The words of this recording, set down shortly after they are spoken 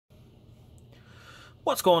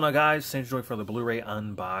What's going on, guys? Same Joy for the Blu-ray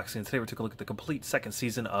unboxing. Today we're taking a look at the complete second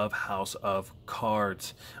season of House of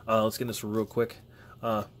Cards. Let's get this real quick.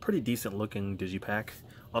 Pretty decent looking Digipack.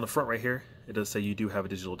 On the front right here, it does say you do have a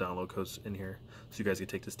digital download code in here, so you guys can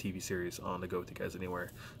take this TV series on the go with you guys anywhere.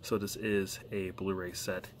 So this is a Blu-ray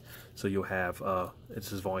set. So you'll have,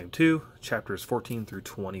 this is volume 2, chapters 14 through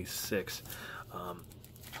 26.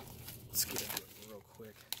 Let's get into it real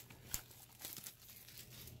quick.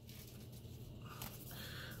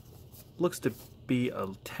 Looks to be a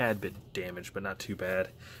tad bit damaged, but not too bad.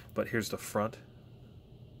 But here's the front.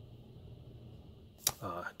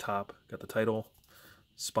 Top, got the title.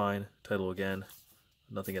 Spine, title again.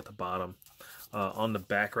 Nothing at the bottom. On the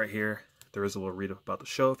back right here, there is a little read about the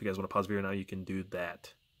show. If you guys want to pause the video now, you can do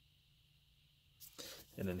that.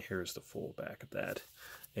 And then here's the full back of that.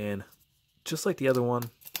 And just like the other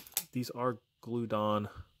one, these are glued on.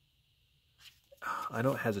 I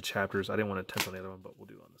know it has the chapters. I didn't want to attempt on the other one, but we'll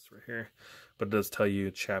do on this right here. But it does tell you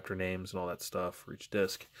chapter names and all that stuff for each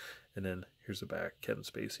disc. And then here's the back, Kevin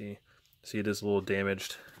Spacey. See, it is a little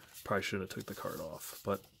damaged. Probably shouldn't have took the card off.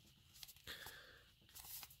 But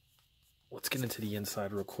let's get into the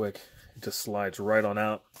inside real quick. It just slides right on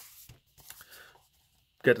out.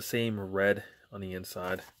 Got the same red on the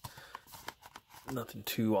inside. Nothing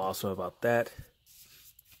too awesome about that.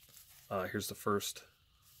 Here's the first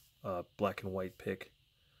black and white pick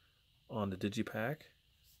on the Digipack,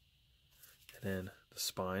 and then the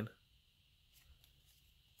spine,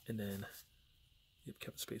 and then you have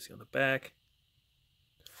Kevin Spacey on the back.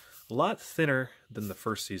 A lot thinner than the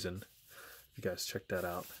first season. You guys check that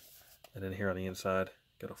out. And then here on the inside,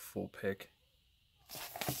 got a full pick,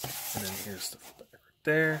 and then here's the back right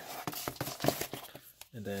there,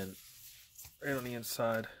 and then right on the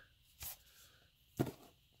inside,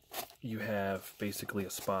 you have basically a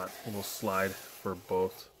spot, a little slide for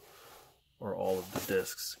both or all of the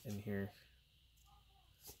discs in here,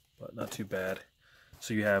 but not too bad.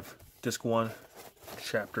 So you have disc 1,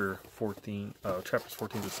 chapters 14 to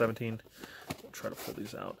 17. I'll try to pull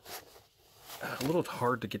these out. A little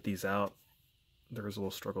hard to get these out. There is a little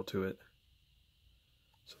struggle to it.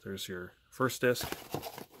 So there's your first disc.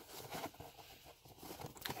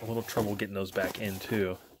 A little trouble getting those back in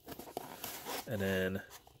too. And then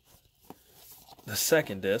the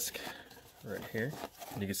second disc right here,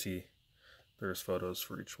 and you can see there's photos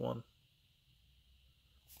for each one.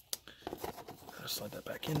 I'll slide that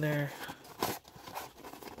back in there,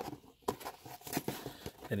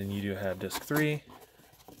 and then you do have disc 3.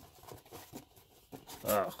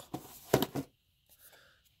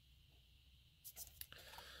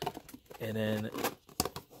 And then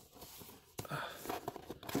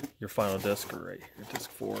your final disc right here, disc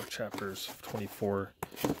 4, chapters 24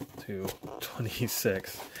 to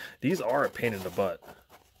 26. These are a pain in the butt.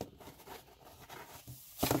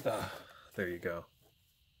 There you go.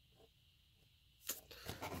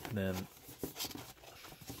 And then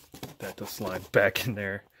that does slide back in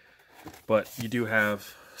there. But you do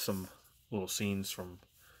have some little scenes from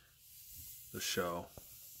the show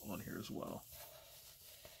on here as well.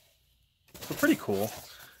 So pretty cool.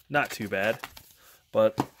 Not too bad.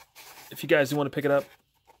 But if you guys do want to pick it up,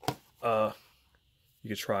 you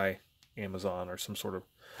could try Amazon or some sort of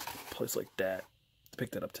place like that.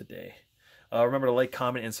 Pick that up today. Remember to like,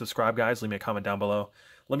 comment, and subscribe, guys. Leave me a comment down below.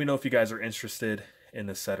 Let me know if you guys are interested in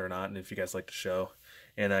this set or not, and if you guys like the show.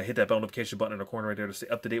 And hit that bell notification button in the corner right there to stay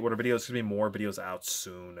up to date with our videos. There's going to be more videos out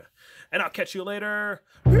soon. And I'll catch you later.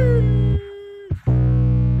 Peace.